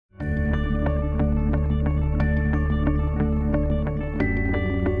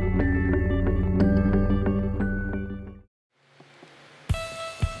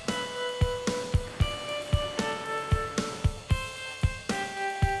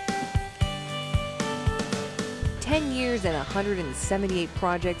10 years and 178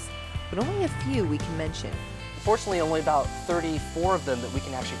 projects, but only a few we can mention. Fortunately, only about 34 of them that we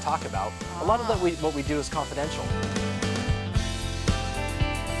can actually talk about. A lot of what we do is confidential.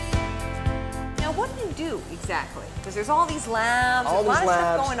 Now, what do you do exactly? Because there's all these labs, All there's these a lot of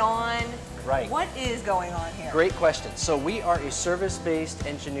labs. stuff going on. Right. What is going on here? Great question. So we are a service-based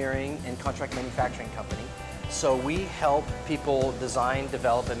engineering and contract manufacturing company. So we help people design,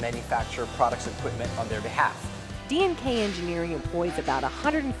 develop, and manufacture products and equipment on their behalf. D&K Engineering employs about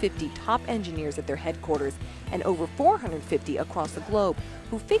 150 top engineers at their headquarters and over 450 across the globe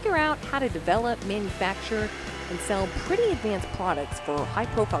who figure out how to develop, manufacture, and sell pretty advanced products for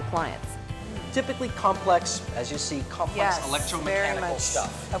high-profile clients. Typically complex, as you see, complex Yes, electromechanical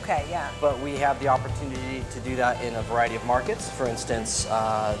stuff. Okay, yeah. But we have the opportunity to do that in a variety of markets. For instance,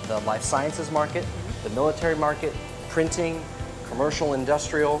 the life sciences market, the military market, printing, commercial,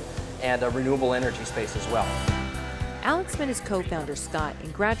 industrial, and a renewable energy space as well. Alex met his co-founder Scott in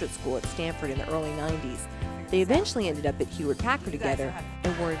graduate school at Stanford in the early 90s. They eventually ended up at Hewlett-Packard together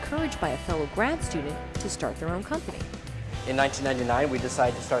and were encouraged by a fellow grad student to start their own company. In 1999, we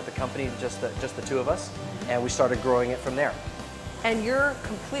decided to start the company, just the two of us, and we started growing it from there. And you're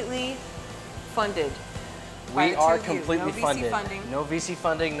completely funded. We are completely no VC funded. Funding. No VC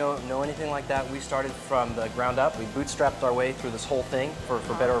funding, no anything like that. We started from the ground up. We bootstrapped our way through this whole thing, for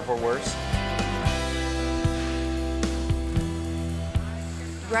better or for worse.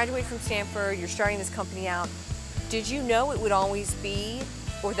 You graduated from Stanford, you're starting this company out. Did you know it would always be,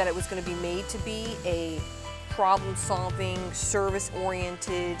 or that it was going to be made to be, a problem-solving,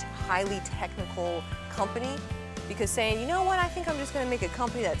 service-oriented, highly technical company? Because saying, you know what, I think I'm just going to make a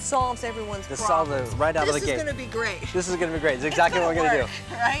company that solves everyone's problems. Right out of the gate. This is going to be great. This is going to be great. It's exactly what we're going to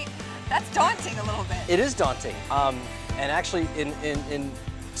do. Right? That's daunting a little bit. It is daunting. And actually,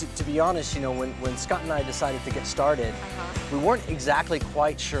 to be honest, you know, when Scott and I decided to get started, we weren't exactly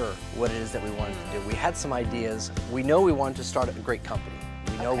quite sure what it is that we wanted to do. We had some ideas. We know we wanted to start a great company.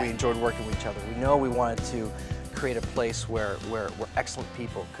 We know we enjoyed working with each other. We know we wanted to create a place where excellent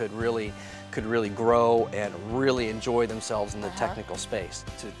people could really grow and really enjoy themselves in the technical space.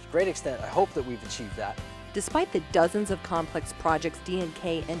 To a great extent, I hope that we've achieved that. Despite the dozens of complex projects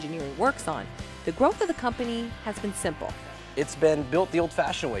D&K Engineering works on, the growth of the company has been simple. It's been built the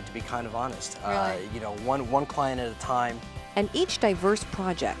old-fashioned way, to be kind of honest. Really? You know, one client at a time. And each diverse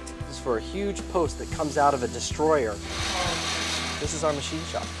project. This is for a huge post that comes out of a destroyer. This is our machine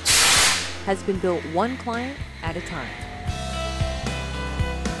shop. Has been built one client at a time.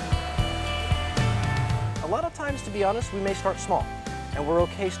 A lot of times, to be honest, we may start small. And we're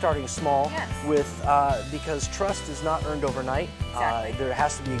okay starting small with, because trust is not earned overnight. Exactly. There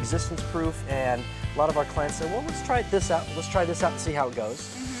has to be existence proof, and a lot of our clients say, well, let's try this out. Let's try this out and see how it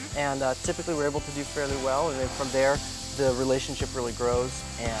goes. And typically we're able to do fairly well, and then from there, the relationship really grows,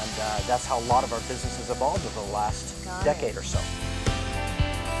 and that's how a lot of our business has evolved over the last decade or so.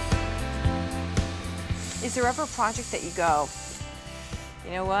 Is there ever a project that you go,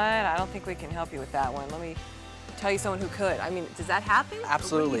 you know what, I don't think we can help you with that one. Let me tell you someone who could. I mean, does that happen?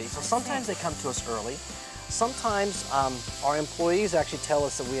 Absolutely. So sometimes they come to us early. Sometimes our employees actually tell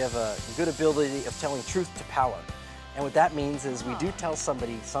us that we have a good ability of telling truth to power. And what that means is we do tell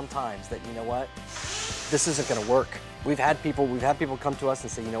somebody sometimes that, you know what, this isn't going to work. We've had people come to us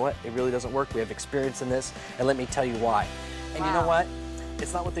and say, you know what, it really doesn't work. We have experience in this, and let me tell you why. And you know what?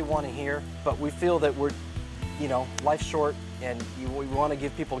 It's not what they want to hear, but we feel that we're, you know, life's short, and we want to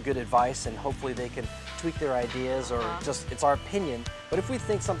give people good advice, and hopefully they can tweak their ideas, or just, it's our opinion. But if we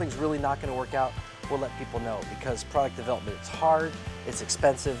think something's really not going to work out, we'll let people know, because product development, it's hard, it's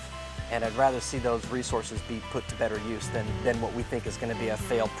expensive, and I'd rather see those resources be put to better use than what we think is going to be a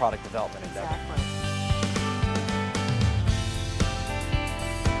failed product development endeavor.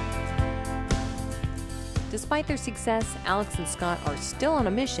 Despite their success, Alex and Scott are still on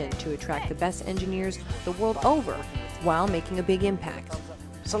a mission to attract the best engineers the world over while making a big impact.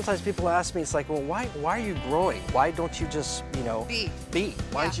 Sometimes people ask me, it's like, well, why are you growing? Why don't you just, you know, be?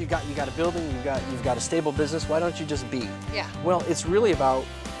 Why don't you got a building, you've got a stable business, why don't you just be? Yeah. Well, it's really about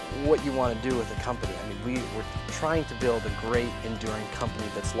what you want to do with a company. I mean, we're trying to build a great, enduring company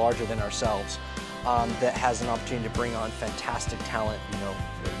that's larger than ourselves, that has an opportunity to bring on fantastic talent, you know,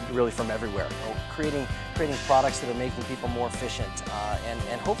 really from everywhere. Creating products that are making people more efficient,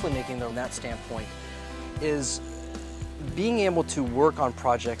 and hopefully making them, from that standpoint, is being able to work on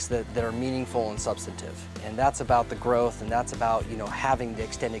projects that are meaningful and substantive. And that's about the growth, and that's about, you know, having the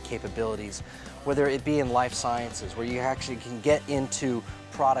extended capabilities, whether it be in life sciences, where you actually can get into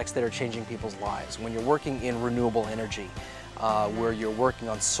products that are changing people's lives. When you're working in renewable energy, where you're working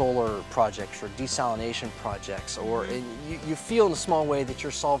on solar projects or desalination projects, or you feel in a small way that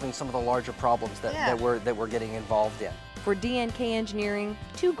you're solving some of the larger problems that we're getting involved in. For D&K Engineering,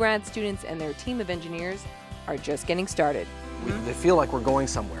 2 grad students and their team of engineers are just getting started. They feel like we're going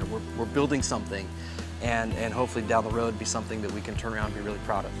somewhere, we're building something, and hopefully down the road be something that we can turn around and be really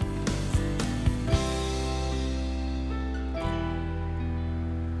proud of.